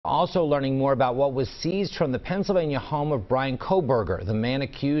Also learning more about what was seized from the Pennsylvania home of Bryan Kohberger, the man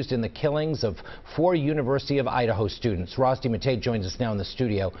accused in the killings of 4 University of Idaho students. Ross DeMatte joins us now in the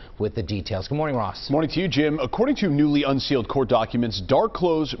studio with the details. Good morning, Ross. Good morning to you, Jim. According to newly unsealed court documents, dark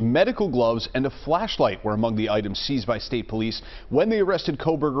clothes, medical gloves, and a flashlight were among the items seized by state police when they arrested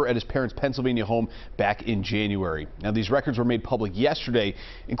Kohberger at his parents' Pennsylvania home back in January. Now, these records were made public yesterday,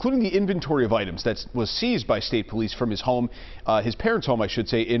 including the inventory of items that was seized by state police from his home, his parents' home, I should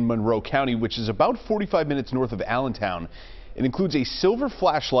say, in Monroe County, which is about 45 minutes north of Allentown. It includes a silver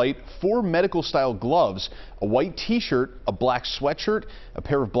flashlight, 4 medical-style gloves, a white T-shirt, a black sweatshirt, a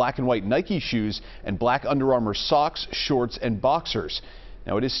pair of black and white Nike shoes, and black Under Armour socks, shorts, and boxers.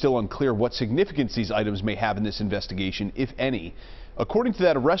 Now, it is still unclear what significance these items may have in this investigation, if any. According to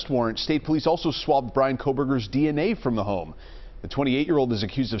that arrest warrant, state police also swabbed Bryan Kohberger's DNA from the home. The 28-year-old is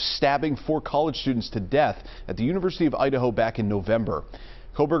accused of stabbing 4 college students to death at the University of Idaho back in November.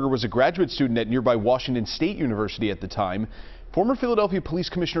 Kohberger was a graduate student at nearby Washington State University at the time. Former Philadelphia Police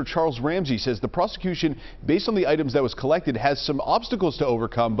Commissioner Charles Ramsey says the prosecution, based on the items that was collected, has some obstacles to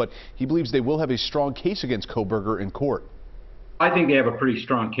overcome, but he believes they will have a strong case against Kohberger in court. I think they have a pretty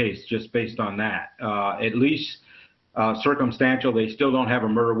strong case just based on that. At least circumstantial. They still don't have a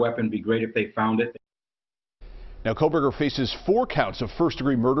murder weapon. It'd be great if they found it. Now, Kohberger faces 4 counts of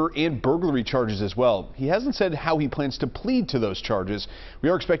first-degree murder and burglary charges as well. He hasn't said how he plans to plead to those charges. We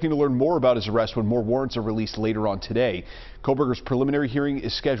are expecting to learn more about his arrest when more warrants are released later on today. Kohberger's preliminary hearing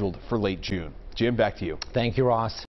is scheduled for late June. Jim, back to you. Thank you, Ross.